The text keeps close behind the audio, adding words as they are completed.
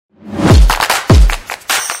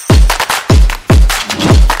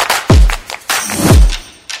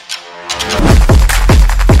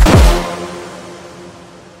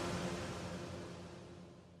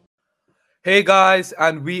Hey guys,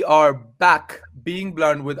 and we are back being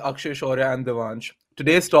blunt with Akshay Shaurya and Devansh.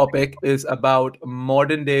 Today's topic is about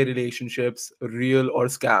modern day relationships, real or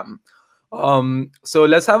scam. So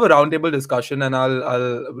let's have a roundtable discussion, and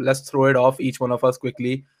I'll let's throw it off each one of us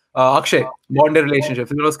quickly. Akshay, modern day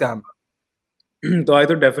relationships, real or scam? So I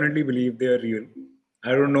would definitely believe they are real.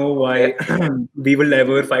 I don't know Okay, why we will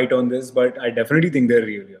ever fight on this, but I definitely think they're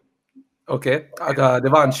real. Yeah. okay.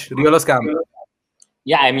 Devansh, real or scam?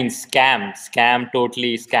 Yeah, I mean, scam,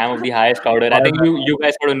 totally scam of the highest order. I Why think am you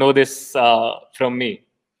guys got to know this from me.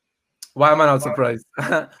 why am I not surprised?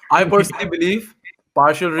 I personally believe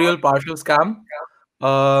partial real, partial scam.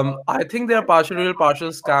 I think they are partial real, partial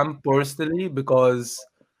scam personally because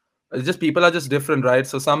it's just people are just different, right?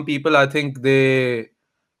 So some people I think they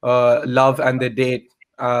love and they date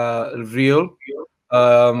real,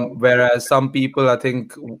 whereas some people I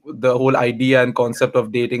think the whole idea and concept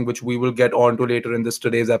of dating, which we will get on to later in this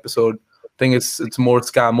today's episode, I think it's more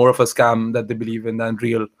scam, more of a scam that they believe in than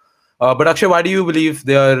real. But Akshay, why do you believe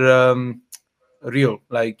they are real?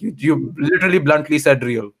 Like you literally bluntly said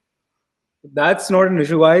real. That's not an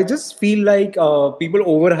issue. I just feel like people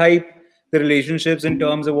overhype the relationships in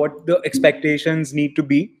terms of what the expectations need to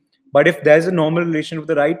be. But if there's a normal relation with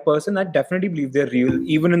the right person, I definitely believe they're real,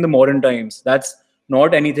 even in the modern times. That's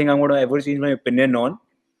not anything I'm going to ever change my opinion on.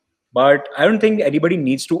 But I don't think anybody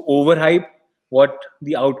needs to overhype what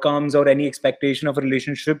the outcomes or any expectation of a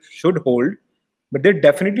relationship should hold. But they're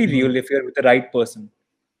definitely Mm. real if you're with the right person.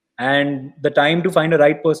 And the time to find a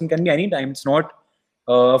right person can be any time. It's not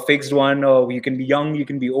a fixed one. Or you can be young, you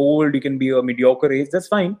can be old, you can be a mediocre age. That's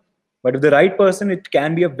fine. But if the right person, it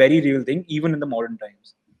can be a very real thing, even in the modern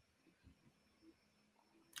times.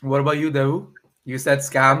 What about you, Devu? You said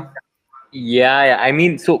scam. Yeah, I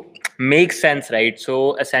mean, so makes sense, right?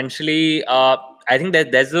 So essentially, I think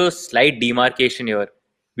that there's a slight demarcation here.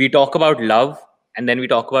 We talk about love and then we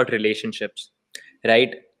talk about relationships,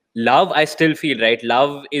 right? Love, I still feel, right?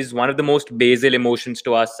 Love is one of the most basal emotions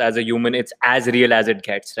to us as a human. It's as real as it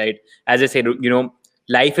gets, right? As I said,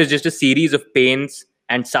 life is just a series of pains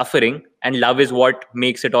and suffering, and love is what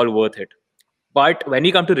makes it all worth it. But when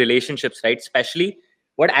we come to relationships, right, especially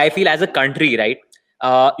what I feel as a country, right,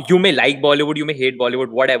 you may like Bollywood, you may hate Bollywood,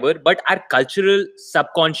 whatever, but our cultural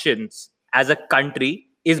subconscious as a country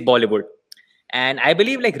is Bollywood. And I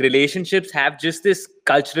believe like relationships have just this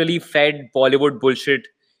culturally fed Bollywood bullshit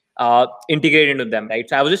integrated into them, right?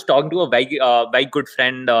 So I was just talking to a very good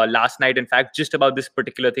friend last night, in fact, just about this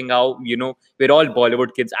particular thing. How we're all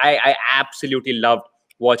Bollywood kids. I absolutely loved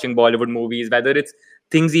watching Bollywood movies, whether it's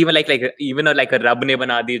things even like a Rab Ne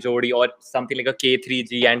Bana Di Jodi or something like a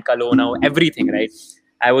K3G and Kalona, everything, right?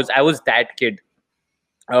 I was that kid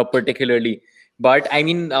particularly. But I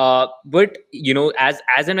mean, but as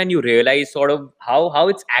and when you realize sort of how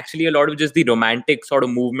it's actually a lot of just the romantic sort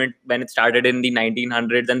of movement when it started in the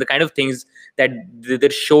 1900s, and the kind of things that they're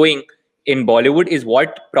showing in Bollywood is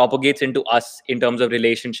what propagates into us in terms of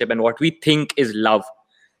relationship and what we think is love.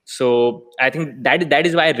 So I think that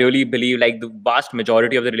is why I really believe like the vast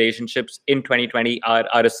majority of the relationships in 2020 are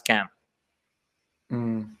a scam.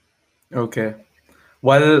 Mm. Okay.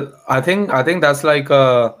 Well, I think that's like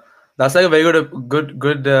a very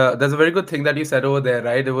good that's a very good thing that you said over there,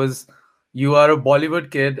 right? It was you are a Bollywood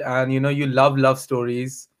kid and you love love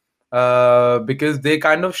stories because they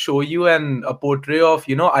kind of show you a portray of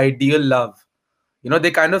ideal love.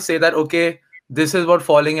 They kind of say that okay, this is what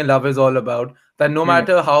falling in love is all about. That no Hmm.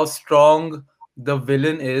 matter how strong the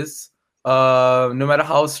villain is, no matter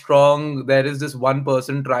how strong there is this one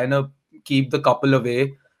person trying to keep the couple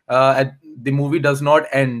away, the movie does not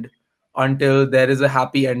end until there is a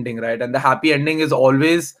happy ending, right? And the happy ending is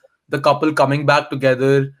always the couple coming back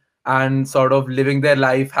together and sort of living their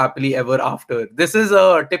life happily ever after. This is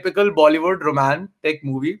a typical Bollywood romantic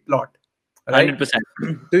movie plot, right? 100%.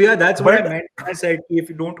 So yeah, that's what I But meant. I said if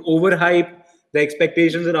you don't overhype the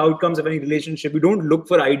expectations and outcomes of any relationship, you don't look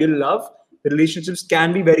for ideal love. The relationships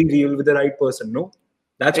can be very real with the right person. No,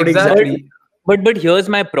 that's what but exactly. exactly. but here's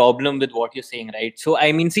my problem with what you're saying, right? So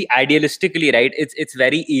I mean, see, idealistically, right, it's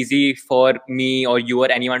very easy for me or you or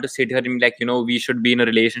anyone to sit here and be like, we should be in a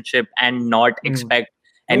relationship and not Mm. expect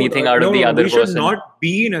No, anything out of no, the no. other We should person. not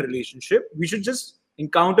be in a relationship. We should just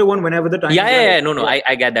encounter one whenever the time Yeah, is yeah, right. yeah. No, no, Yeah.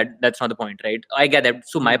 I get that. That's not the point, right? I get that.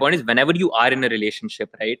 So my Hmm. point is, whenever you are in a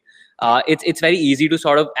relationship, right, it's very easy to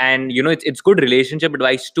sort of, and it's good relationship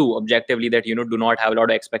advice too, objectively, that do not have a lot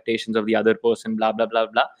of expectations of the other person, blah blah blah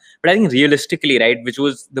blah. But I think realistically, right, which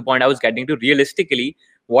was the point I was getting to, realistically,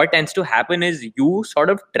 what tends to happen is you sort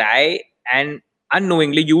of try and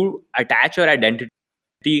unknowingly you attach your identity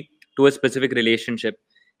to a specific relationship,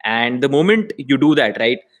 and the moment you do that,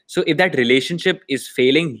 right? So if that relationship is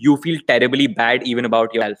failing, you feel terribly bad even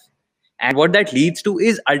about yourself. And what that leads to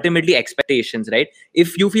is ultimately expectations, right?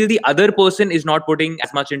 If you feel the other person is not putting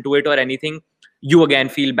as much into it or anything, you again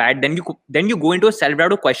feel bad. Then you go into a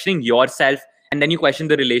self-doubt of questioning yourself, and then you question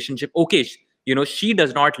the relationship. Okay, she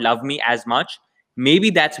does not love me as much. Maybe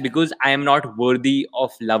that's because I am not worthy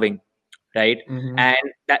of loving, right? Mhm. And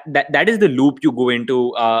that is the loop you go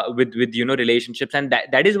into with relationships. And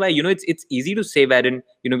that is why it's easy to say, wherein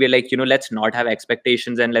we're like, let's not have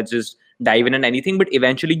expectations and let's just dive in on anything, but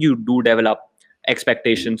eventually you do develop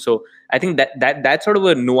expectations. So I think that's sort of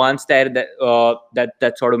a nuance there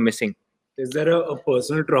that's sort of missing. Is there a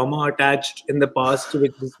personal trauma attached in the past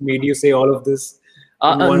which made you say all of this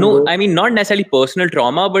in one No, go? I mean, not necessarily personal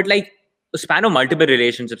trauma, but like a span of multiple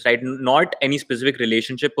relationships, right? Not any specific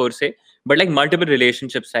relationship per se, but like multiple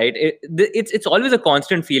relationships, right? It's always a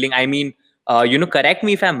constant feeling. I mean, correct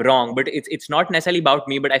me if I'm wrong, but it's not necessarily about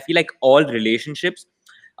me. But I feel like all relationships,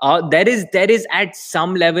 there is at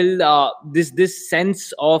some level this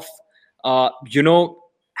sense of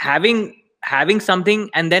having something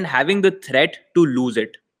and then having the threat to lose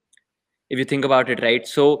it, if you think about it, right?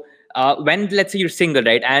 So when, let's say, you're single,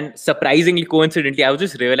 right? And surprisingly, coincidentally, I was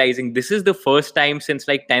just realizing this is the first time since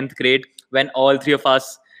like 10th grade when all three of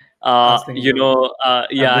us Are single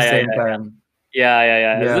at yeah, the yeah, same yeah, time.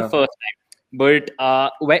 yeah, it's the Yeah. first time. But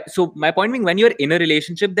so my point being, when you're in a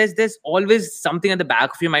relationship, there's always something at the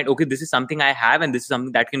back of your mind. Okay, this is something I have and this is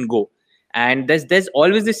something that can go. And there's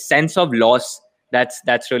always this sense of loss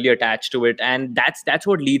that's really attached to it. And that's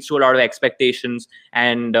what leads to a lot of expectations.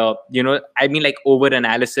 And I mean, like, over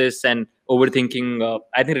analysis and overthinking.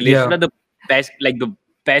 I think relationships Yeah. are the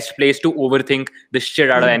best place to overthink the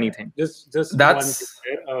shit out of anything. Just one thing That's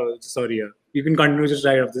there. Sorry, you can continue just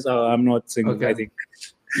right off this. I'm not single. okay.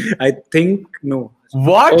 I think no.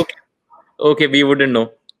 What? Okay, okay, we wouldn't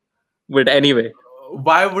know. But anyway,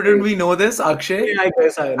 Why wouldn't we know this, Akshay? Yeah, I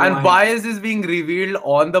guess I know. And why is this being revealed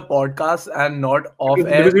on the podcast and not off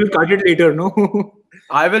Because air? we'll cut it later. No.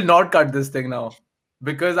 I will not cut this thing now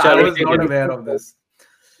because I chalo, was theek not hai. aware of this.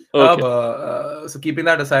 Okay. So keeping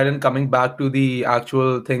that aside and coming back to the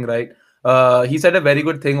actual thing, right? He said a very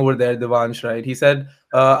good thing over there, Devansh, right? He said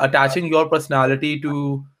attaching your personality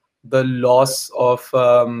to the loss of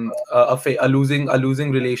a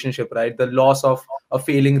losing relationship, right? The loss of a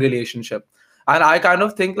failing relationship. And I kind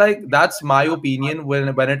of think like that's my opinion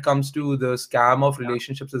when it comes to the scam of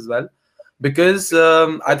relationships as well, because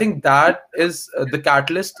I think that is the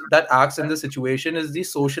catalyst that acts in the situation is the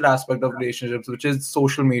social aspect of relationships, which is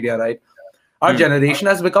social media, right? Our Hmm. generation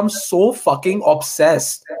has become so fucking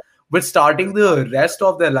obsessed with starting the rest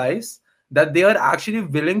of their lives that they are actually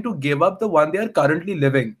willing to give up the one they are currently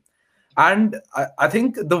living. And I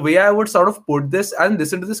think the way I would sort of put this, and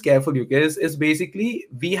listen to this carefully, okay, is basically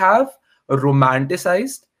we have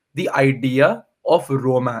romanticized the idea of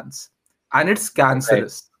romance, and it's Right.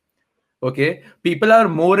 cancerous. Okay, people are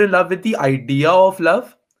more in love with the idea of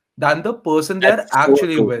love than the person they're That's so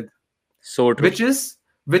actually true. with, So true.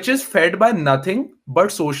 which is fed by nothing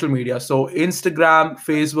but social media. So Instagram,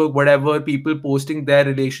 Facebook, whatever, people posting their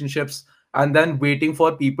relationships and then waiting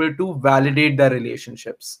for people to validate their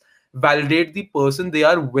relationships, validate the person they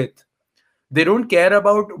are with. They don't care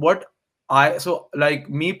about what I so like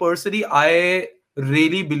me personally, I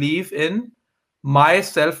really believe in my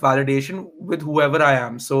self validation with whoever I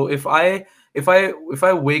am. So if I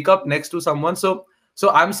wake up next to someone, so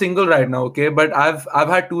I'm single right now, okay, but I've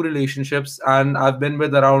had two relationships and I've been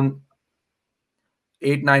with around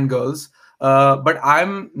 8 9 girls, but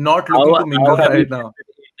I'm not looking to How mingle have you right been now. with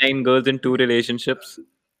 8 9 girls in 2 relationships?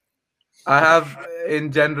 I have, in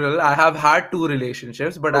general, I have had two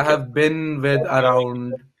relationships, but I Okay. have been with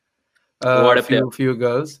around What a player. few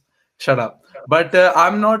girls. Shut up. But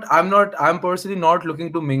I'm personally not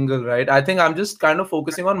looking to mingle, right? I think I'm just kind of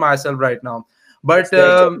focusing on myself right now. That's But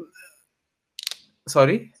their job.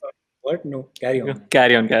 sorry. What? No. Carry Yeah, on.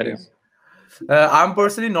 carry on, carry on. I'm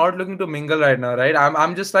personally not looking to mingle right now, right?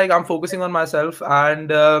 I'm just like I'm focusing on myself,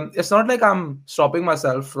 and it's not like I'm stopping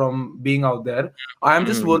myself from being out there. I'm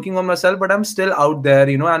just Mhm. working on myself, but I'm still out there,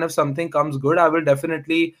 And if something comes good, I will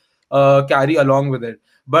definitely carry along with it.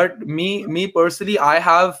 But me personally, I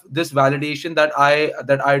have this validation that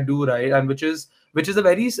I do, right, and which is a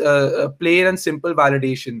very plain and simple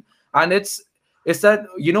validation, and it's that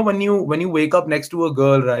when you wake up next to a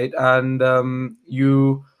girl, right, and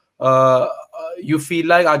you feel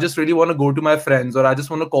like I just really want to go to my friends or I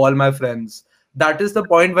just want to call my friends. That is the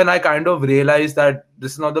point when I kind of realize that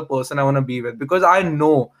this is not the person I want to be with, because I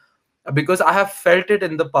know, because I have felt it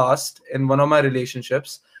in the past in one of my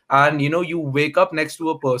relationships. And you wake up next to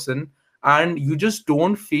a person and you just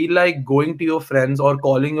don't feel like going to your friends or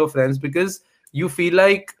calling your friends because you feel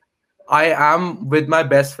like I am with my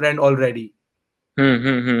best friend already.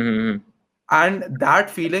 And that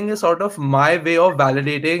feeling is sort of my way of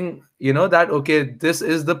validating, that okay, this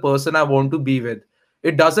is the person I want to be with.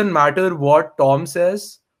 It doesn't matter what Tom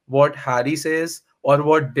says, what Harry says, or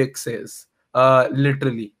what Dick says,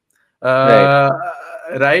 literally. Right. uh,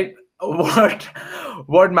 right.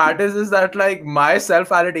 What matters is that like my self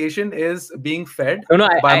validation is being fed No, no,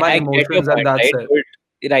 by my I get your emotions, and point, that's right?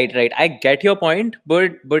 it. Right. I get your point,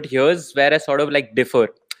 but here's where I sort of like differ,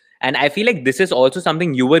 and I feel like this is also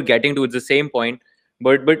something you were getting to. It's the same point,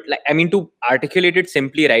 but like I mean to articulate it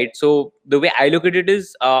simply, right? So the way I look at it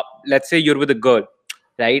is, let's say you're with a girl,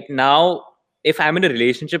 right? Now, if I'm in a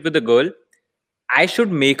relationship with a girl, I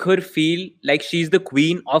should make her feel like she's the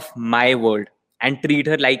queen of my world and treat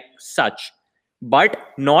her like such, but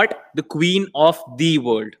not the queen of the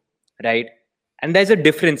world, right? And there's a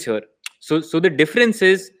difference here. So the difference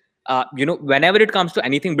is, whenever it comes to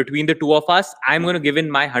anything between the two of us, I'm going to give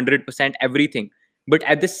in my 100% everything. But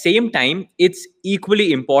at the same time, it's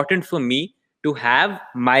equally important for me to have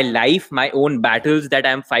my life, my own battles that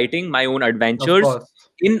I'm fighting, my own Of adventures course.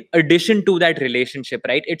 in addition to that relationship,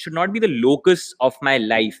 right? It should not be the locus of my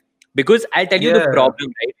life, because I'll tell you the Yeah.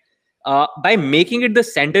 problem, right? By making it the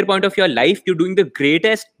center point of your life, you're doing the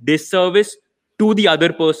greatest disservice to the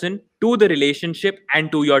other person, to the relationship,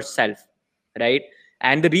 and to yourself, right?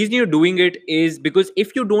 And the reason you're doing it is because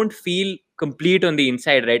if you don't feel complete on the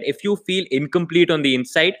inside, right, if you feel incomplete on the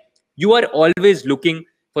inside, you are always looking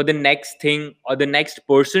for the next thing or the next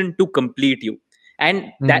person to complete you.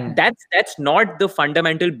 And Mhm. that's not the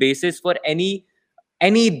fundamental basis for any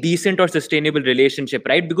decent or sustainable relationship,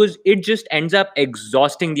 right? Because it just ends up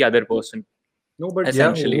exhausting the other person, No, but Yeah.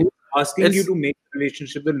 essentially. who's asking you It's to make the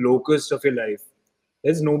relationship the locus of your life?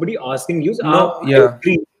 There's nobody asking you. no. I Yeah.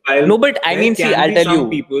 agree. While No, but I there mean, see, can I'll be tell some you,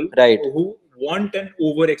 people right? who want an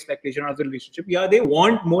over expectation of the relationship. Yeah, they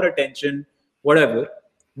want more attention, whatever.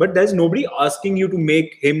 But there's nobody asking you to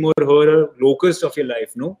make him or her a locus of your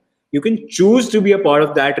life. No, you can choose to be a part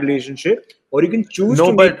of that relationship, or you can choose No,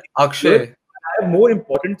 to make but things clear. Akshay, I have more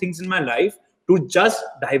important things in my life to just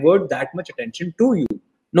divert that much attention to you.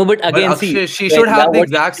 No, but but again, see, Akshay, she yeah, should yeah, have the what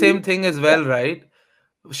exact you same thing as well, right?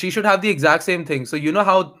 She should have the exact same thing. So you know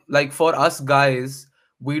how, like, for us guys,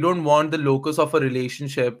 we don't want the locus of a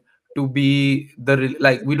relationship to be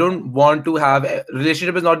like, we don't want to have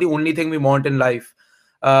relationship is not the only thing we want in life.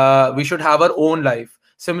 We should have our own life.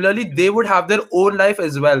 Similarly, they would have their own life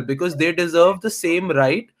as well because they deserve the same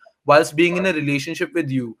right whilst being in a relationship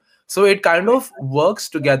with you. So it kind of works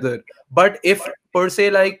together. But if per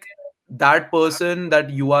se, like, that person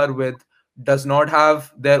that you are with does not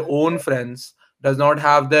have their own friends, does not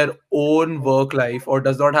have their own work life, or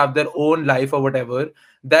does not have their own life or whatever,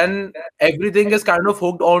 then everything is kind of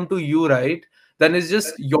hooked on to you, right? Then it's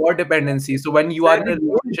just your dependency. So when you are in Exactly. a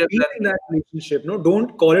Don't relationship, be then in that relationship. No,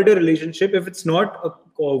 don't call it a relationship if it's not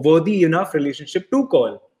a worthy enough relationship to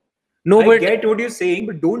call. no, I but get what you're saying,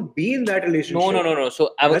 but don't be in that relationship. no. So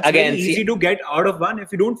That's very again, see, easy to get out of one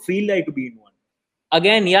if you don't feel like to be in one.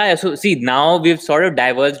 again, yeah. So see, now we've sort of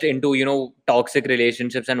diverged into toxic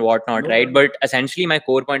relationships and whatnot, No, right? But essentially, my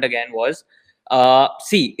core point again was,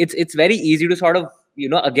 see, it's very easy to sort of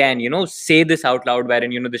again say this out loud,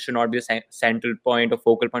 wherein this should not be a central point or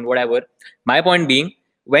focal point, whatever. My point being,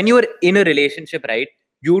 when you're in a relationship, right,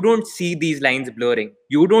 you don't see these lines blurring.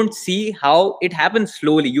 You don't see how it happens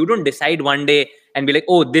slowly. You don't decide one day and be like,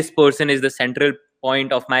 oh, this person is the central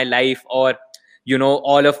point of my life, or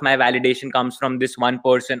all of my validation comes from this one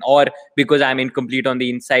person, or because I'm incomplete on the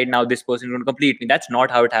inside, now this person is going to complete me. That's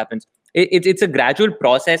not how it happens. It's a gradual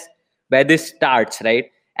process where this starts, right?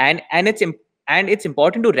 And it's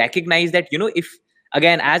important to recognize that if,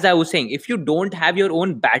 again, as I was saying, if you don't have your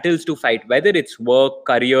own battles to fight, whether it's work,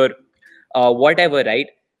 career, whatever, right,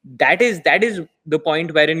 that is the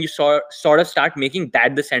point wherein you sort of start making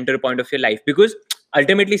that the center point of your life. Because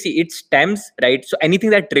ultimately, see, it stems, right? So anything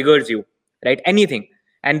that triggers you, right, anything,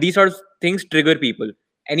 and these sort of things trigger people.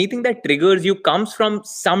 Anything that triggers you comes from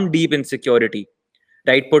some deep insecurity,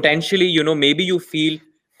 right? Potentially, maybe you feel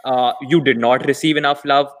you did not receive enough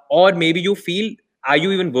love, or maybe you feel, are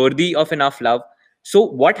you even worthy of enough love? So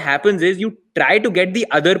what happens is you try to get the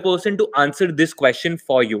other person to answer this question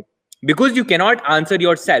for you, because you cannot answer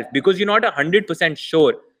yourself, because you're not 100%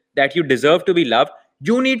 sure that you deserve to be loved.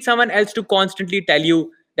 You need someone else to constantly tell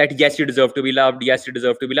you that yes, you deserve to be loved, yes, you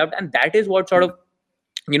deserve to be loved. And that is what sort of,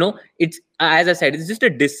 it's, as I said, it's just a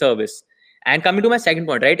disservice. And coming to my second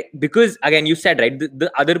point, right, because again, you said, right, the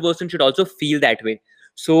other person should also feel that way.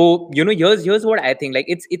 So, here's what I think. Like,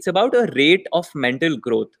 it's about a rate of mental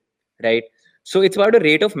growth, right? So it's about a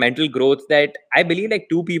rate of mental growth that I believe like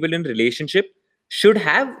two people in relationship should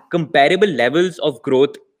have comparable levels of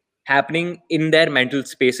growth happening in their mental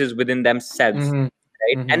spaces within themselves, Mm-hmm.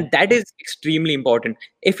 right? Mm-hmm. And that is extremely important.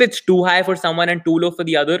 If it's too high for someone and too low for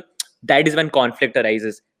the other, that is when conflict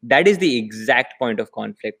arises. That is the exact point of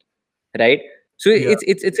conflict, right? So Yeah.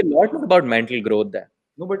 it's a lot more about mental growth there.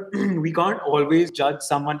 No, but we can't always judge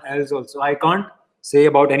someone else also. I can't say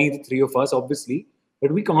about any of the three of us, obviously,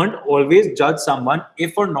 but we can't always judge someone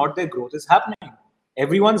if or not their growth is happening.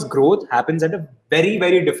 Everyone's growth happens at a very,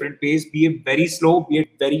 very different pace, be it very slow, be it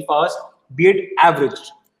very fast, be it average.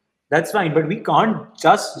 That's fine, but we can't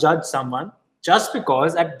just judge someone just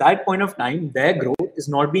because at that point of time their growth is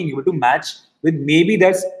not being able to match with maybe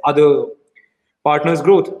there's other partner's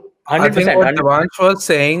growth. I think 100%, what 100%. Devansh was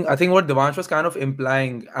saying, I think what Devansh was kind of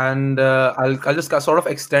implying, and I'll just sort of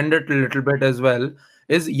extend it a little bit as well,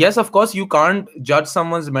 is yes, of course, you can't judge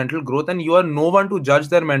someone's mental growth, and you are no one to judge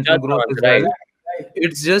their mental Just growth sounds as right. well.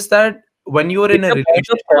 It's just that when you are in It's a a point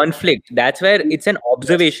of relationship, conflict. That's where it's an yes,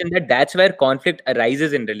 observation that's where conflict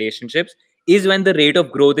arises in relationships, is when the rate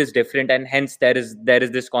of growth is different, and hence there is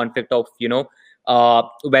this conflict of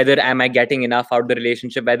whether am I getting enough out of the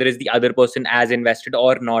relationship, whether is the other person as invested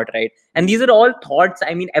or not, right? And these are all thoughts.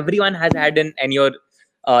 I mean, everyone has had in any or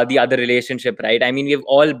the other relationship, right? I mean, we've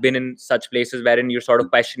all been in such places wherein you're sort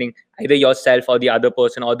of questioning either yourself or the other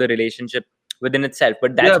person or the relationship within itself.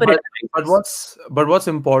 But yeah, that's where it but arises. what's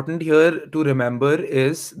important here to remember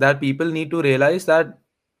is that people need to realize that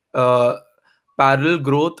uh, parallel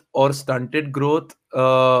growth or stunted growth,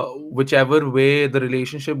 whichever way the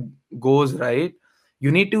relationship goes, right?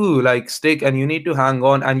 You need to like stick and you need to hang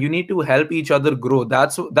on and you need to help each other grow.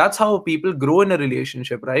 That's how people grow in a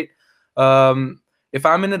relationship, right? If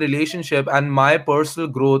I'm in a relationship and my personal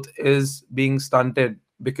growth is being stunted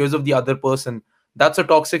because of the other person, that's a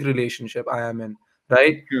toxic relationship I am in,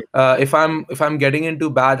 right? If I'm getting into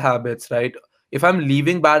bad habits, right? If I'm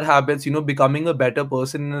leaving bad habits, becoming a better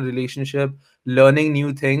person in a relationship, learning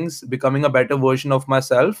new things, becoming a better version of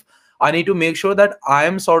myself, I need to make sure that I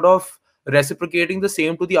am sort of reciprocating the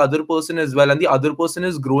same to the other person as well, and the other person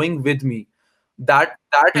is growing with me. That's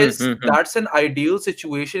an ideal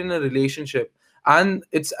situation in a relationship. And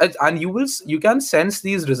you can sense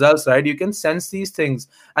these results, right? You can sense these things.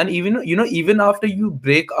 And even after you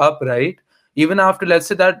break up, right? Even after, let's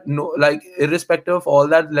say that, no, like, irrespective of all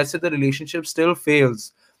that, let's say the relationship still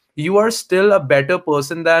fails, you are still a better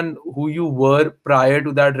person than who you were prior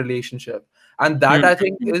to that relationship. And that, I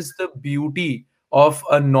think, is the beauty of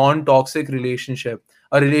a non-toxic relationship,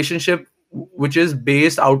 a relationship which is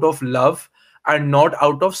based out of love and not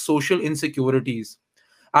out of social insecurities.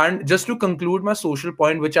 And just to conclude my social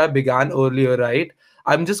point, which I began earlier, right?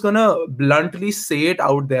 I'm just gonna bluntly say it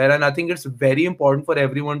out there, and I think it's very important for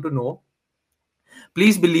everyone to know.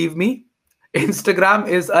 Please believe me, Instagram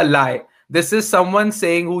is a lie. This is someone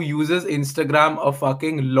saying who uses Instagram a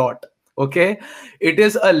fucking lot. Okay? It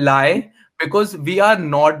is a lie because we are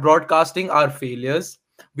not broadcasting our failures.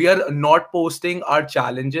 We are not posting our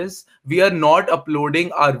challenges. We are not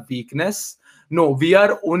uploading our weakness. No, we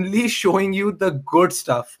are only showing you the good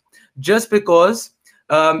stuff. Just because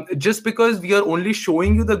just because we are only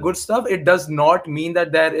showing you the good stuff, it does not mean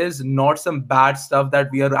that there is not some bad stuff that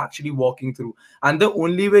we are actually walking through. And the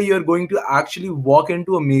only way you're going to actually walk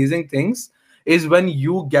into amazing things is when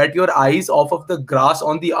you get your eyes off of the grass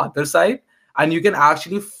on the other side, and you can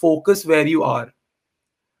actually focus where you are,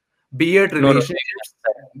 be it No, no. relationships,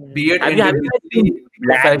 be it Have you guys seen individually,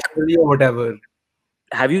 Black? professionally, or whatever.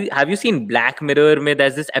 Have you seen Black Mirror? Mein,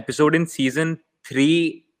 there's this episode in season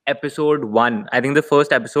 3, episode 1. I think the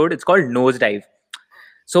first episode. It's called Nosedive.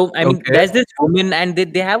 So I mean, Okay, there's this woman, and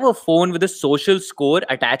they have a phone with a social score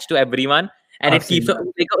attached to everyone, and I've it keeps seen a,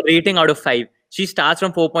 that. like a rating out of 5. She starts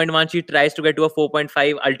from 4.1. She tries to get to a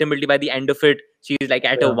 4.5. Ultimately, by the end of it, she's like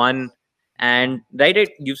at a Yeah. 1. And right,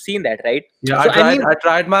 you've seen that, right? Yeah, So I mean, I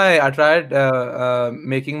tried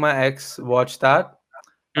making my ex watch that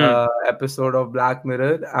hmm. episode of Black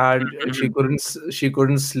Mirror, and she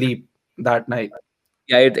couldn't sleep that night.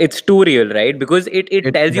 Yeah, it's too real, right? Because it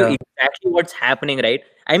tells you Yeah. exactly what's happening, right?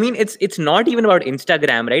 I mean, it's not even about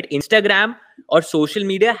Instagram, right? Instagram or social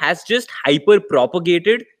media has just hyper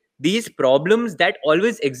propagated these problems that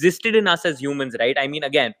always existed in us as humans, right? I mean,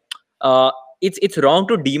 again, uh it's wrong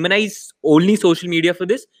to demonize only social media for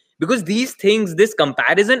this, because these things, this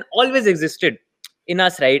comparison always existed in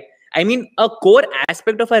us, right? I mean, a core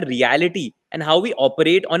aspect of our reality and how we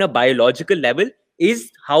operate on a biological level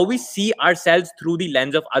is how we see ourselves through the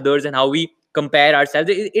lens of others, and how we compare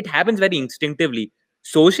ourselves. It happens very instinctively.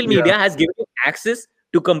 Social Yeah. media has given you access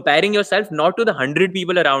to comparing yourself not to the 100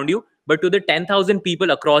 people around you, but to the 10,000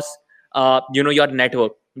 people across your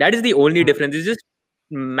network. That is the only difference. It's just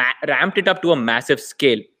ramped it up to a massive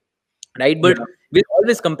scale, right? But Yeah. we're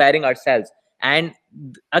always comparing ourselves, and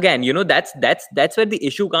again, that's where the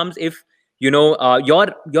issue comes. If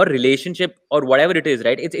your relationship or whatever it is,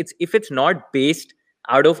 right, it's if it's not based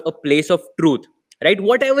out of a place of truth, right,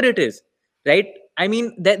 whatever it is, right, I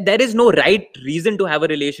mean, there is no right reason to have a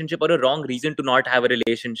relationship or a wrong reason to not have a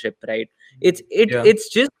relationship, right? Yeah. It's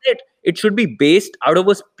just that it should be based out of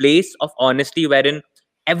a place of honesty wherein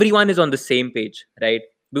everyone is on the same page, right?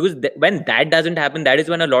 Because when that doesn't happen, that is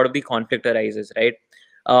when a lot of the conflict arises, right?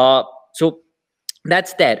 So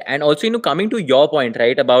that's there. And also, coming to your point,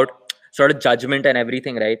 right, about sort of judgment and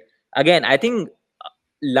everything, right? Again, I think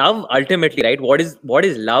love ultimately, right, what is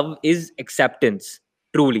love is acceptance,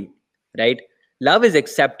 truly, right? Love is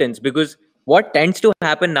acceptance, because what tends to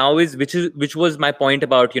happen now is, which was my point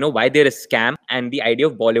about why there is scam and the idea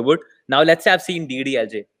of Bollywood. Now let's say I've seen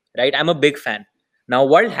DDLJ, right? I'm a big fan. Now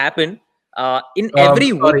what happened, in every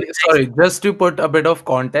Sorry. Just to put a bit of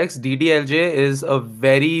context, DDLJ is a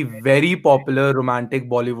very, very popular romantic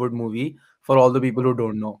Bollywood movie for all the people who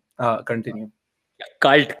don't know. Continue.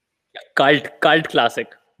 cult cult classic.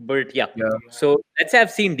 But yeah, Yeah. so let's say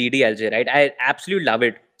I've seen DDLJ, right? I absolutely love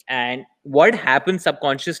it. And what happens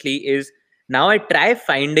subconsciously is, now I try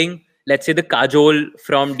finding, let's say, the Kajol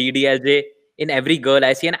from DDLJ in every girl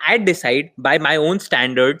I see, and I decide by my own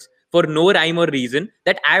standards, for no rhyme or reason,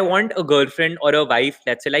 that I want a girlfriend or a wife,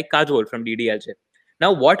 let's say, like Kajol from DDLJ.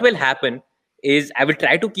 Now what will happen is, I will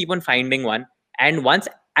try to keep on finding one, and once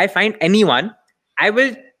I find anyone, I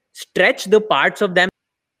will stretch the parts of them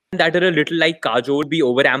that are a little like Kajol, be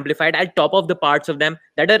over amplified. I'll top of the parts of them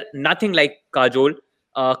that are nothing like Kajol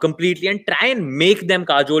completely, and try and make them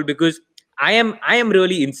Kajol, because I am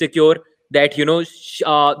really insecure that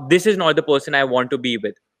this is not the person I want to be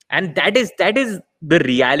with. And that is the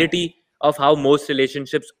reality of how most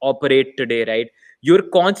relationships operate today, right? You're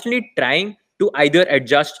constantly trying to either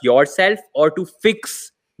adjust yourself or to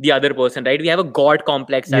fix the other person, right? We have a god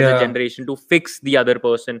complex as a Yeah. generation, to fix the other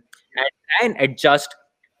person and try and adjust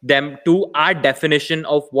them to our definition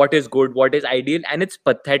of what is good, what is ideal, and it's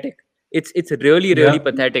pathetic. It's really, really Yeah.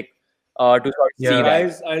 pathetic to sort of see Yeah. that.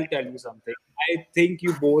 Guys, I'll tell you something. I think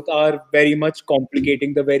you both are very much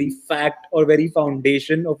complicating the very fact or very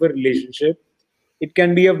foundation of a relationship. It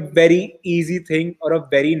can be a very easy thing or a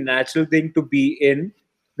very natural thing to be in.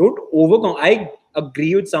 Don't overcome. I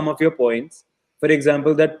agree with some of your points. For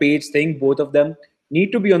example, that page thing, both of them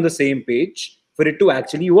need to be on the same page for it to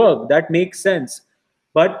actually work. That makes sense.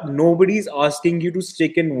 But nobody's asking you to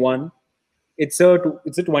stick in one. It's a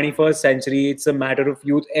 21st century. It's a matter of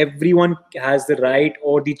youth. Everyone has the right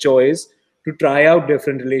or the choice to try out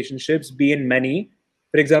different relationships, be in many.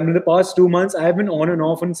 For example, in the past 2 months, I've been on and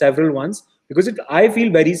off on several ones because I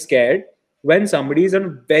feel very scared when somebody is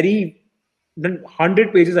on very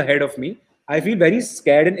 100 pages ahead of me. I feel very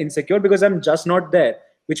scared and insecure because I'm just not there,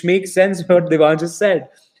 which makes sense what Devan just said.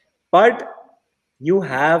 But you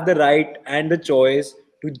have the right and the choice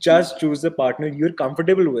to just choose the partner you're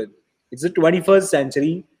comfortable with. It's the 21st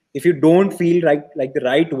century. If you don't feel like the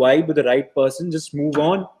right vibe with the right person, just move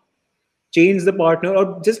on, change the partner,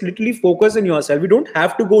 or just literally focus on yourself. You don't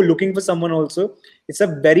have to go looking for someone also. It's a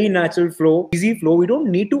very natural flow, easy flow. We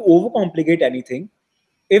don't need to overcomplicate anything.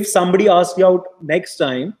 If somebody asks you out next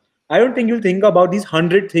time, I don't think you'll think about these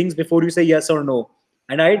 100 things before you say yes or no.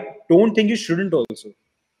 And I don't think you shouldn't also.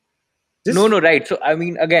 No, Just no, right. So, I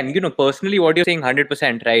mean, again, personally, what you're saying,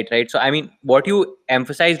 100% right, right? So, I mean, what you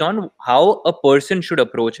emphasized on, how a person should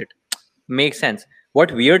approach it, makes sense.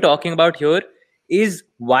 What we are talking about here is,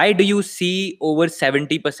 why do you see over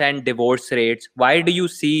 70% divorce rates? Why do you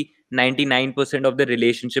see 99% of the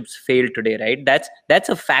relationships fail today, right? That's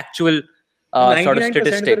a factual sort of 99% of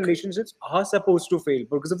the statistic. relationships are supposed to fail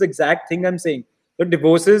because of the exact thing I'm saying. The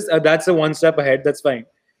divorces, that's a one step ahead. That's fine.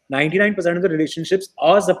 99% of the relationships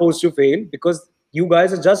are supposed to fail because you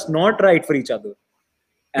guys are just not right for each other.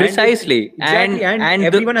 And it's Precisely. exactly, and And the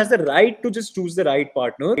everyone has the right to just choose the right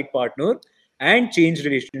partner and change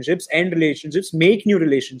relationships, end relationships, make new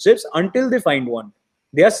relationships until they find one.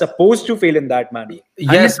 They are supposed to fail in that manner.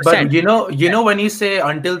 Yes, but 100%. when you say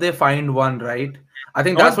until they find one, right? I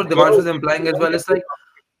think that's Not what girls, Devansh was implying as well. It's like,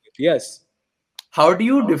 yes. how do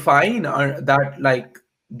you define that, like,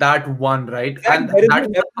 that one, right? Exactly. And There is that no is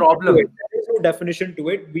the definition to it. problem. There is no definition to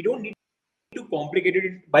it. We don't need to complicate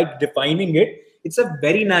it by defining it. It's a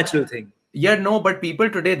very natural thing. Yeah, no, but people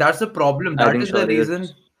today, that's the problem. I That think is the so. reason.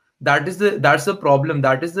 That's the problem.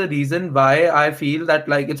 That is the reason why I feel that,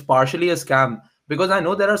 like, it's partially a scam, because I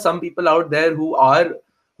know there are some people out there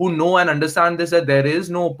who know and understand this, that there is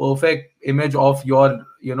no perfect image of your,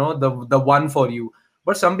 the one for you.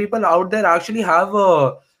 But some people out there actually have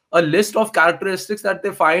a list of characteristics that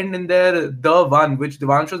they find in their the one, which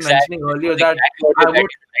Devansh was Exactly. mentioning This earlier, was that exactly what I you're would,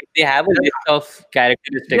 getting, right? They have a list of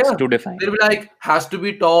characteristics yeah, to define. they'll be like, has to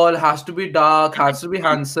be tall, has to be dark, has to be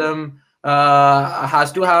handsome,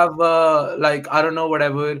 has to have like, I don't know,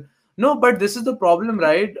 whatever. No, but this is the problem,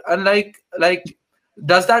 right? And like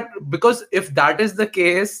does that, because if that is the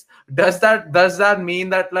case, does that mean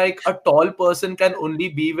that like a tall person can only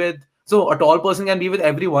be with, so a tall person can be with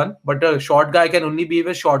everyone, but a short guy can only be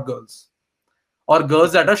with short girls, or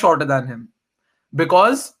girls that are shorter than him,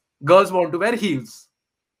 because girls want to wear heels.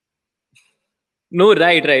 No,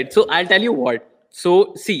 right, right. So I'll tell you what.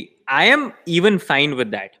 So see, I am even fine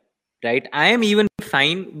with that, right? I am even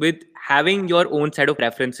fine with having your own set of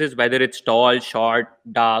preferences, whether it's tall, short,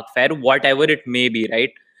 dark, fair, whatever it may be,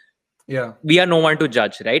 right? Yeah. We are no one to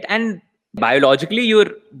judge, right? And biologically, you're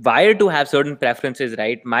wired to have certain preferences,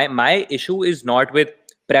 right? My issue is not with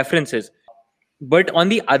preferences, but on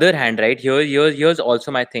the other hand, right, here's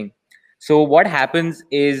also my thing. So what happens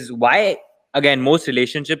is, why again most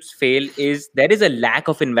relationships fail is there is a lack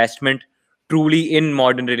of investment truly in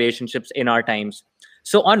modern relationships in our times.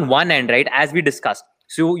 So on one end, right, as we discussed,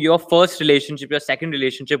 so your first relationship, your second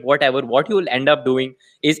relationship, whatever, what you will end up doing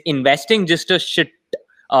is investing just a shit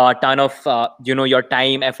ton of your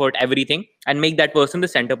time, effort, everything, and make that person the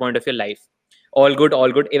center point of your life. All good,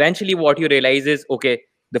 all good. Eventually what you realize is, okay,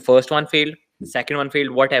 the first one failed, the second one failed,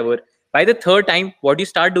 whatever. By the third time, what you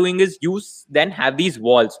start doing is then have these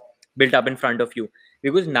walls built up in front of you,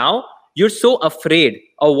 because now you're so afraid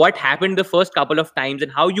of what happened the first couple of times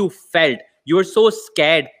and how you felt. You're so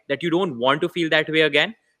scared that you don't want to feel that way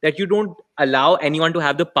again, that you don't allow anyone to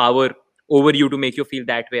have the power over you to make you feel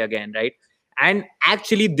that way again, right? And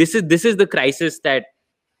actually this is the crisis that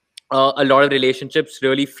a lot of relationships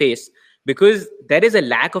really face, because there is a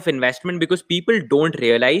lack of investment, because people don't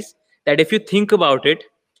realize that if you think about it,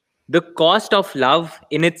 the cost of love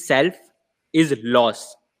in itself is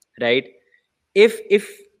loss, right? If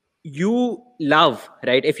you love,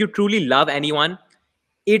 right, if you truly love anyone,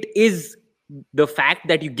 it is the fact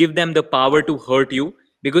that you give them the power to hurt you,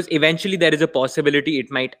 because eventually there is a possibility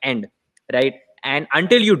it might end, right? And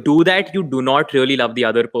until you do that, you do not really love the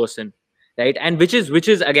other person, right? And which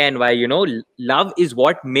is again why, love is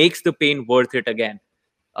what makes the pain worth it again,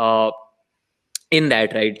 uh, in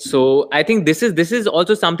that, right? So I think this is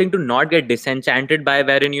also something to not get disenchanted by,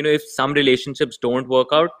 wherein, if some relationships don't work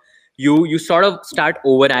out, you sort of start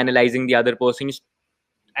over analyzing the other person,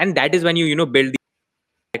 and that is when you build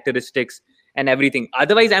characteristics and everything.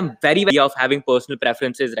 Otherwise, I'm very, very of having personal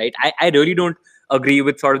preferences, right? I really don't agree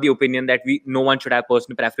with sort of the opinion that no one should have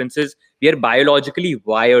personal preferences. We are biologically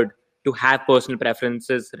wired to have personal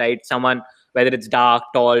preferences, right? Someone, whether it's dark,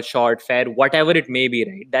 tall, short, fair, whatever it may be,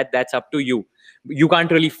 right? That's up to you. You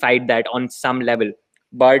can't really fight that on some level.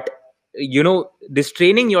 But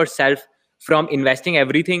restraining yourself from investing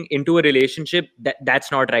everything into a relationship,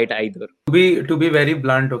 that's not right either. To be very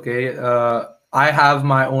blunt, okay, I have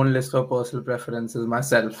my own list of personal preferences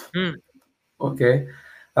myself. Okay.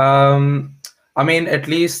 um I mean, at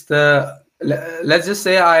least let's just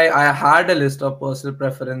say I had a list of personal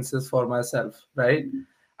preferences for myself, right?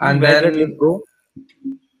 And Where's that list, then, bro?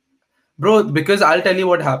 bro, because I'll tell you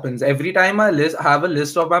what happens every time have a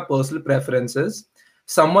list of my personal preferences.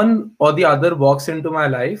 Someone or the other walks into my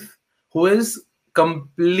life who is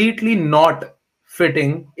completely not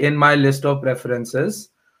fitting in my list of preferences,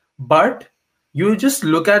 but you just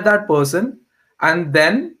look at that person, and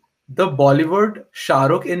then the Bollywood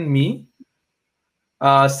Shahrukh in me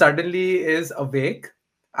suddenly is awake,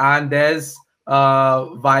 and there's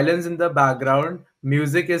violence in the background,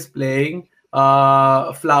 music is playing,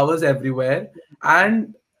 flowers everywhere,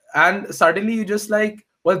 and suddenly you just like,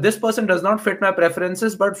 well, this person does not fit my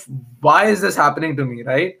preferences, but why is this happening to me,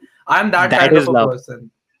 right? I'm that That kind of is a love.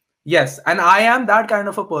 person. Yes, and I am that kind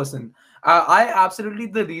of a person. I absolutely,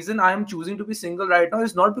 the reason I am choosing to be single right now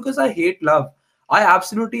is not because I hate love. I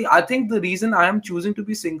think the reason I am choosing to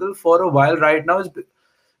be single for a while right now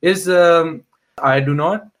is I do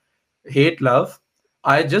not hate love.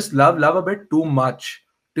 I just love love a bit too much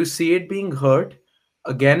to see it being hurt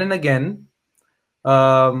again and again.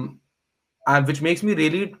 Um, and which makes me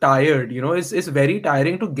really tired. It's very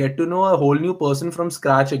tiring to get to know a whole new person from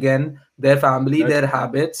scratch again, their family, That's their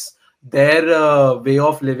habits, their way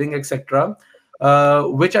of living, etc.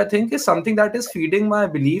 Which I think is something that is feeding my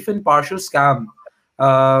belief in partial scam.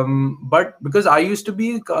 But because I used to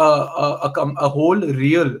be a whole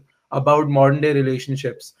real about modern day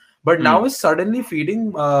relationships, But now it's suddenly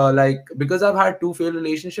feeding, like, because I've had two failed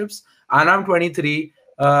relationships and I'm 23.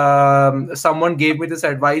 Someone gave me this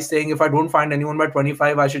advice saying if I don't find anyone by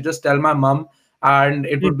 25, I should just tell my mom, and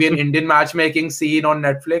it would be an Indian matchmaking scene on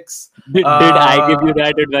Netflix. Did I give you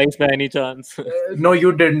that advice by any chance? No,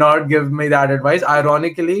 you did not give me that advice.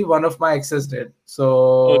 Ironically, one of my exes did. So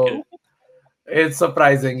Okay. it's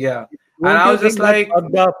surprising, yeah. And Don't I you was just think that's like,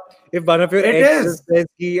 fucked up? If one of your it exes is.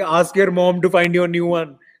 says, ask your mom to find you a new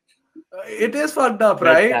one. It is fucked up,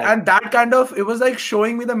 That's right? sad. And that kind of, it was like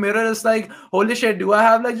showing me the mirror. It's like, holy shit, do I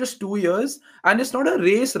have like just 2 years? And it's not a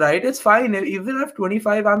race, right? It's fine. Even if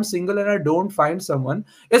 25, I'm single and I don't find someone,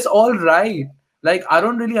 it's all right. Like, I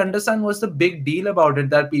don't really understand what's the big deal about it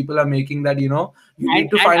that people are making, that, you need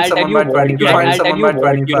to And find I'll tell someone you by what, 20, to find I'll tell someone you by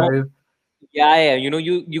what, 25. yeah,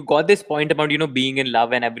 you got this point about being in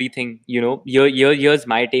love and everything. Here's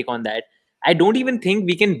my take on that. I don't even think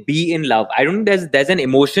we can be in love. I don't think there's an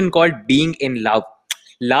emotion called being in love.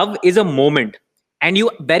 Love is a moment, and you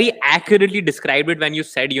very accurately described it when you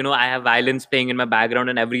said, I have violins playing in my background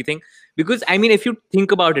and everything. Because I mean, if you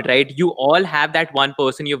think about it, right, you all have that one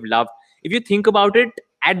person you've loved. If you think about it,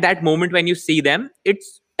 at that moment when you see them,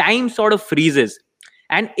 it's time sort of freezes,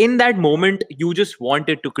 and in that moment you just want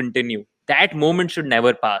it to continue. That moment should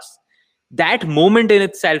never pass. That moment in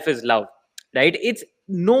itself is love, right? It's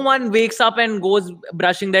no one wakes up and goes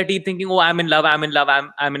brushing their teeth thinking, oh, I'm in love, I'm in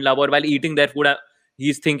love, or while eating their food,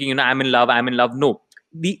 he's thinking, I'm in love. No,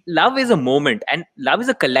 the love is a moment, and love is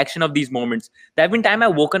a collection of these moments. There have been time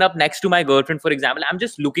I've woken up next to my girlfriend, for example, I'm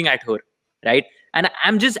just looking at her, right? And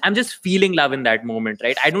I'm just feeling love in that moment,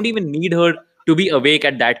 right? I don't even need her to be awake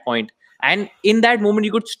at that point. And in that moment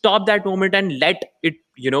you could stop that moment and let it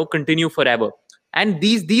continue forever. And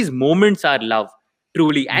these moments are love,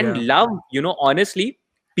 truly. Yeah. And love, honestly,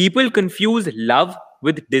 people confuse love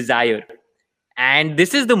with desire. And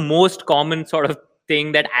this is the most common sort of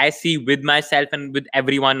thing that I see with myself and with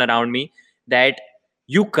everyone around me, that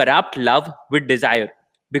you corrupt love with desire.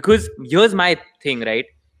 Because here's my thing, right?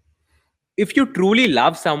 If you truly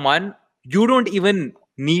love someone, you don't even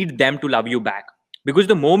need them to love you back. Because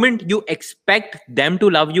the moment you expect them to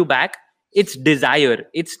love you back, it's desire,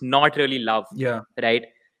 it's not really love. Yeah. Right?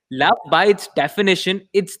 Love, by its definition,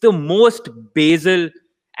 it's the most basal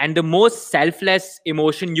and the most selfless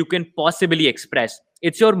emotion you can possibly express.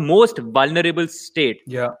 It's your most vulnerable state.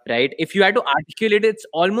 Yeah. Right? If you had to articulate it, it's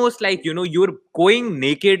almost like you're going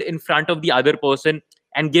naked in front of the other person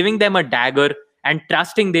and giving them a dagger and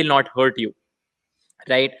trusting they'll not hurt you,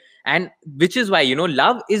 right? And which is why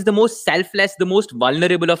love is the most selfless, the most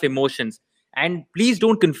vulnerable of emotions. And please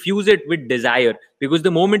don't confuse it with desire, because the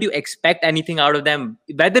moment you expect anything out of them,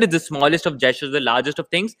 whether it's the smallest of gestures, the largest of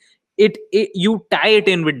things, it you tie it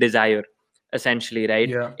in with desire, essentially, right?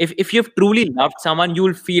 Yeah. If you've truly loved someone,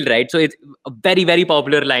 you'll feel, right? So it's a very very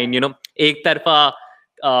popular line, ek tarfa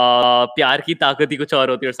प्यार की ताकत ही कुछ और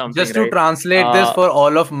होती है, or something, Just to right? translate this for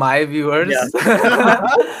all of my Yeah. viewers,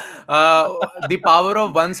 the power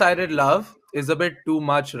of one-sided love is a bit too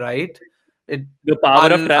much, right? It The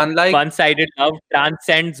power of unlike one-sided love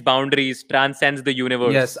transcends boundaries, transcends the yes,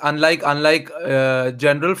 universe. unlike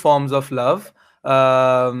general forms of love,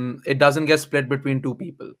 it doesn't get split between two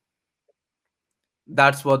people.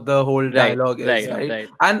 That's what the whole Right, dialogue is, right, right? right.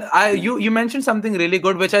 And you mentioned something really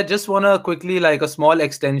good, which I just want to quickly, like, a small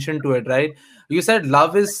extension to it, right? You said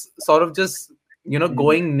love is sort of just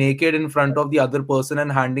going naked in front of the other person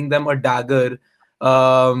and handing them a dagger,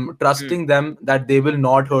 Hmm. trusting them that they will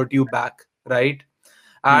not hurt you back, right?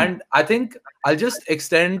 Hmm. And I think I'll just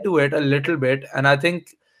extend to it a little bit, and I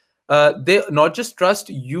think they not just trust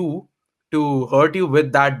you to hurt you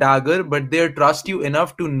with that dagger, but they trust you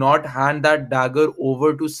enough to not hand that dagger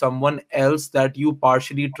over to someone else that you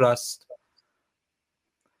partially trust,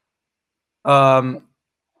 um,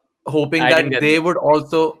 hoping I didn't that get they that. would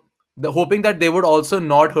also hoping that they would also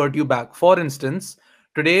not hurt you back. For instance,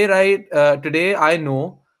 today, right, today I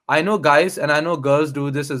know guys and I know girls do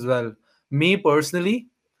this as well. Me personally,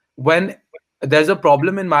 when there's a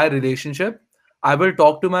problem in my relationship, I will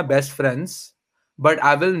talk to my best friends, but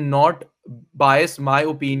I will not bias my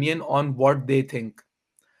opinion on what they think.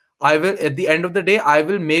 I will, at the end of the day, I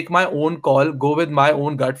will make my own call, go with my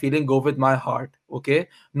own gut feeling, go with my heart. Okay.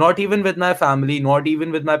 Not even with my family, not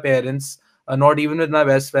even with my parents, not even with my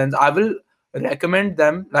best friends. I will recommend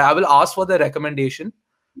them, like, I will ask for their recommendation.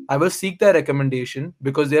 I will seek their recommendation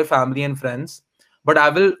because they're family and friends. But I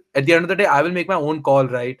will, at the end of the day, I will make my own call,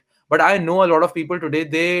 right? But I know a lot of people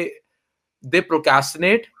today, they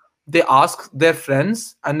procrastinate, they ask their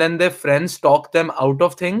friends, and then their friends talk them out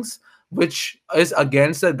of things, which is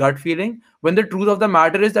against their gut feeling, when the truth of the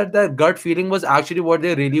matter is that their gut feeling was actually what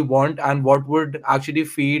they really want and what would actually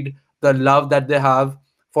feed the love that they have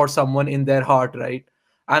for someone in their heart, right?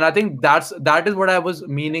 And I think that is what I was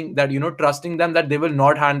meaning, that trusting them, that they will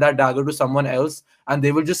not hand that dagger to someone else and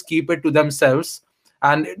they will just keep it to themselves,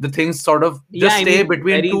 and the things sort of Yeah, just I stay mean,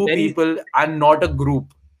 between very, two very. people and not a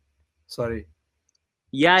group. Sorry.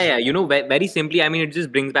 Yeah. Very simply, I mean, it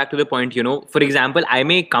just brings back to the point, for example, I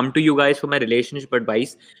may come to you guys for my relationship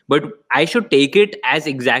advice, but I should take it as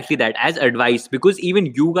exactly that, as advice, because even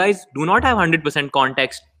you guys do not have 100%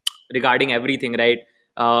 context regarding everything, right?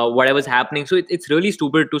 Whatever's happening. So it's really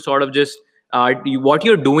stupid to sort of just, what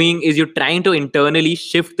you're doing is you're trying to internally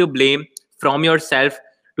shift the blame from yourself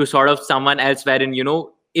to sort of someone else, wherein,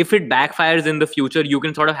 if it backfires in the future, you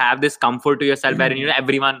can sort of have this comfort to yourself, wherein,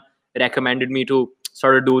 everyone recommended me to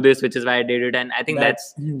sort of do this, which is why I did it. And I think That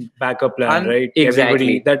that's backup plan, And right?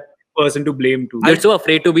 Everybody, exactly. that person to blame to. You're I'll so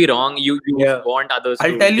afraid to be wrong. You Yeah. want others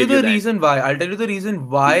I'll to tell you give you the that. reason why. I'll tell you the reason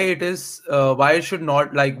why it is why it should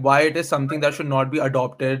not, like, why it is something that should not be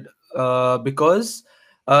adopted. Because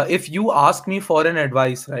if you ask me for an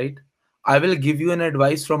advice, right, I will give you an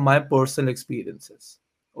advice from my personal experiences.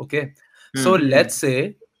 Okay, so Hmm. let's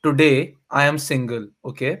say today I am single.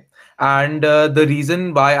 Okay, and the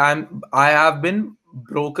reason why I have been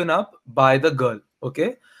broken up by the girl.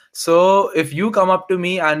 Okay, so if you come up to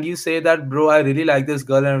me and you say that, bro, I really like this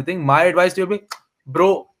girl and everything, my advice to you will be,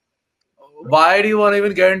 bro, why do you want to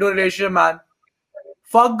even get into a relationship, man?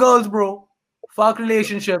 Fuck girls, bro. Fuck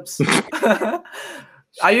relationships.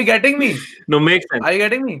 Are you getting me? No, makes sense. Are you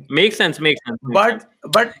getting me? Makes sense. Makes sense. Makes sense.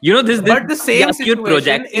 But but This but the yeah, same you're situation,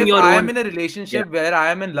 projecting if your I am own. in a Yeah. relationship where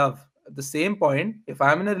I am in love, at the same point, if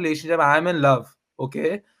I'm in a relationship, I am in love,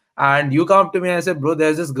 okay, and you come up to me and say, bro,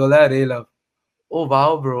 there's this girl I really love. Oh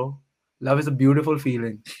wow, bro. Love is a beautiful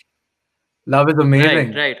feeling. Love is Right.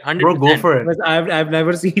 amazing. Right. Bro, go 100%. for it. Because I've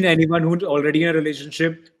never seen anyone who's already in a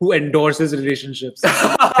relationship who endorses relationships.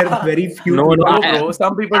 There are very few No, no. people. No, bro.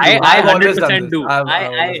 Some people I do. I've always done 100% this. do. I've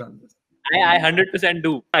always done this. I 100%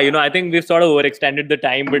 do. I think we've sort of overextended the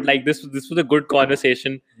time, but like this was a good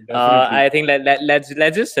conversation. Definitely. I think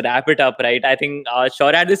let's just wrap it up, right? I think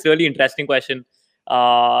Shaur had this really interesting question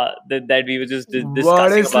that we were just What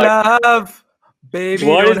discussing is about. love? Baby,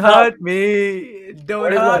 What don't is love? hurt me. Don't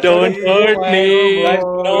What is love? hurt Shut Don't up. me hurt no me Guys,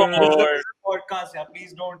 no more. this is more. a podcast. Yeah,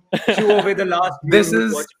 please don't shoo away the last viewer This who's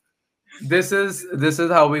is watching. this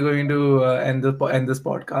is how we're going to end this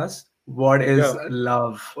podcast. What is Yeah.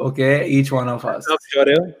 love? Okay, each one of What's up, us.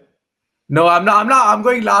 Shaurya? No, I'm not. I'm not. I'm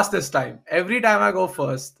going last this time. Every time I go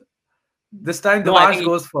first. This time, No, I Devansh think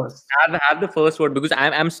goes first. have the first word, because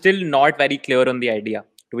I'm still not very clear on the idea.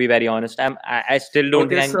 To be very honest, I still don't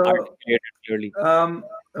think Okay, I can so articulate it clearly. um,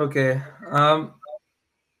 okay,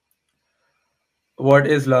 what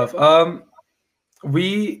is love? I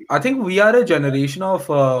think we are a generation of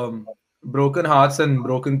broken hearts and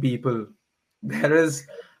broken people. There is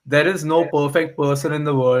there is no perfect person in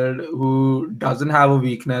the world who doesn't have a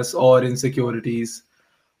weakness or insecurities.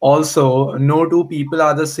 Also, no two people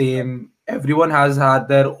are the same. Everyone has had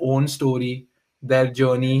their own story. Their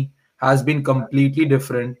journey has been completely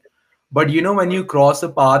different. But when you cross a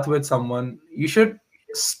path with someone, you should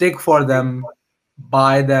stick for them,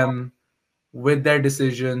 by them, with their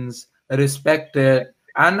decisions, respect it,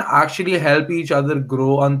 and actually help each other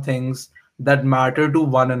grow on things that matter to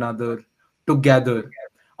one another together.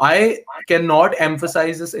 I cannot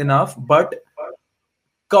emphasize this enough, but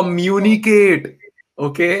communicate,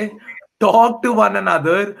 okay? Talk to one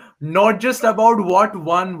another, not just about what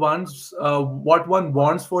one wants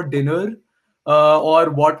for dinner, or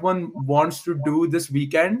what one wants to do this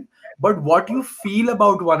weekend, but what you feel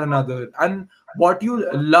about one another and what you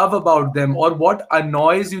love about them or what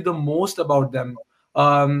annoys you the most about them.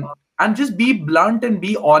 And just be blunt and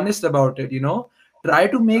be honest about it. Try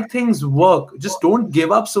to make things work. Just don't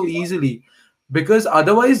give up so easily, because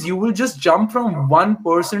otherwise you will just jump from one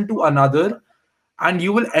person to another and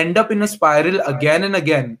you will end up in a spiral again and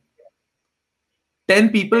again. 10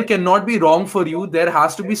 people cannot be wrong for you. There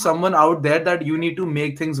has to be someone out there that you need to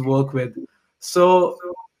make things work with. So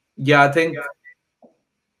yeah, I think,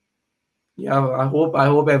 yeah, I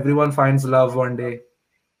hope everyone finds love one day,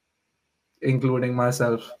 including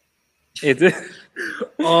myself. It's it's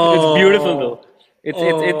beautiful Oh, though.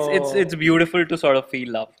 It's oh. beautiful to sort of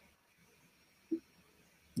feel love.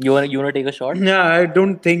 You wanna take a shot? Yeah, I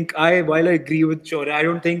don't think while I agree with Shaurya, I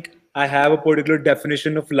don't think I have a particular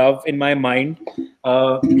definition of love in my mind.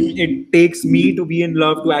 It takes me to be in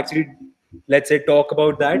love to actually, let's say, talk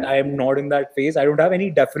about that. I am not in that phase. I don't have any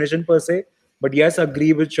definition per se, but yes,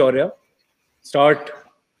 agree with Shaurya. Start.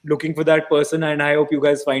 looking for that person, and I hope you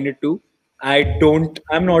guys find it too.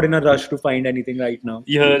 I'm not in a rush to find anything right now.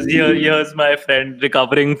 Here's my friend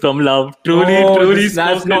recovering from love. Truly, No, truly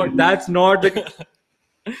that's spoken. not the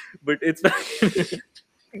But it's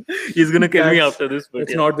he's gonna kill me that's, after this. But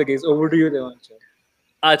that's yeah. not the case. Over to you, Devansha.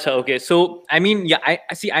 Acha, okay. So, I mean, yeah, I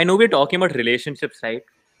see. I know we're talking about relationships, right?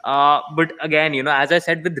 But again, as I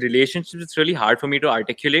said, with relationships, it's really hard for me to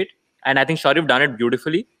articulate. And I think, sure, you've done it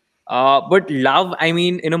beautifully. But love, I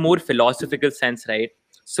mean, in a more philosophical sense, right?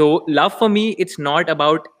 So, love for me, it's not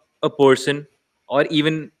about a person or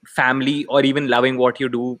even family or even loving what you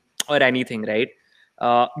do or anything, right?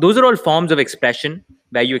 Those are all forms of expression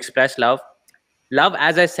where you express love. Love,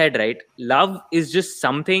 as I said, right, love is just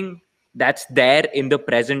something that's there in the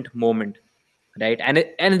present moment, right? And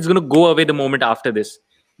it's going to go away the moment after this,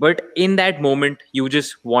 but in that moment you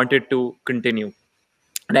just want it to continue,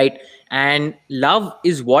 right? And love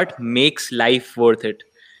is what makes life worth it,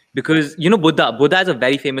 because Buddha has a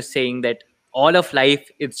very famous saying that all of life,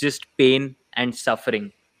 it's just pain and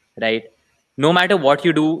suffering, right? No matter what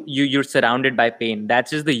you do, you're surrounded by pain.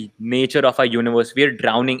 That's just the nature of our universe. We're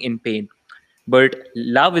drowning in pain, but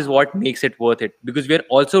love is what makes it worth it, because we're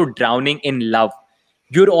also drowning in love.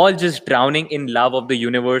 You're all just drowning in love of the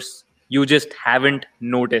universe. You just haven't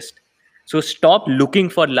noticed. So stop looking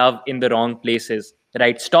for love in the wrong places,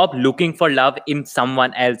 right? Stop looking for love in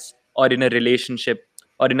someone else or in a relationship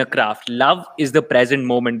or in a craft. Love is the present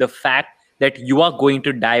moment, the fact that you are going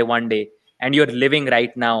to die one day and you're living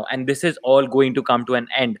right now, and this is all going to come to an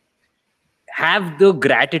end. Have the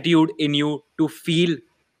gratitude in you to feel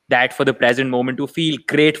that for the present moment, to feel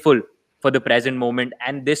grateful for the present moment,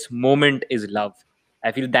 and this moment is love.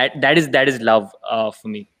 I feel that is love for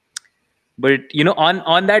me. But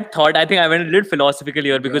on that thought, I think I went a little philosophical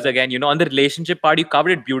here, because again, on the relationship part, you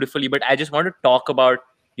covered it beautifully, but I just want to talk about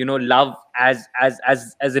love as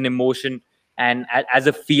an emotion and as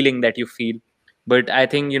a feeling that you feel. But I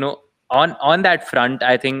think on that front,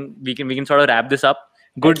 I think we can sort of wrap this up.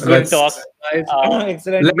 Good Let's talk. Guys, uh,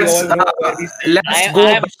 excellent. We let's all know where we stand. let's I go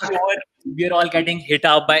am back. sure we're all getting hit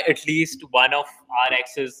up by at least one of our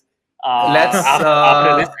exes Let's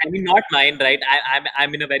after this. I mean, not mine, right?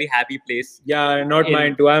 I'm in a very happy place. Yeah, not In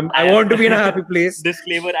mine too. I want to be in a happy place.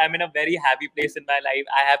 disclaimer: I'm in a very happy place in my life.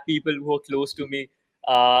 I have people who are close to me,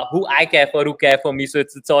 who I care for, who care for me. So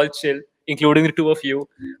it's all chill, including the two of you.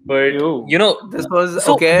 But Yo. This was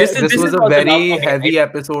so okay. This this is was a also love very for me, right? heavy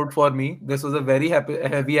episode for me. This was a very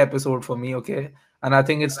heavy episode for me. Okay, and I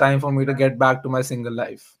think it's time for me to get back to my single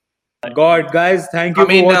life. God, guys, thank I you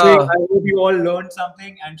for mean, watching. I hope you all learned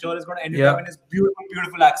something, and Shawl is going to end it up yeah. in his beautiful,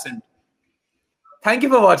 beautiful accent. Thank you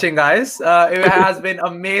for watching, guys. It has been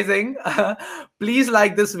amazing. Please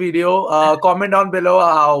like this video. Comment down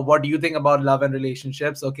below what do you think about love and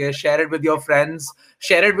relationships. Okay, share it with your friends.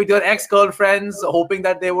 Share it with your ex-girlfriends, hoping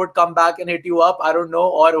that they would come back and hit you up. I don't know,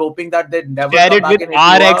 or hoping that they'd never Share come it back with and hit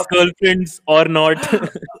our you up. ex-girlfriends or not.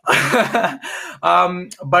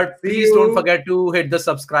 But See please don't you. forget to hit the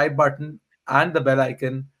subscribe button and the bell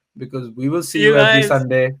icon, because we will see See you you every guys.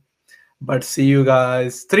 Sunday. But see you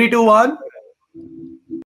guys. 3, 2, 1.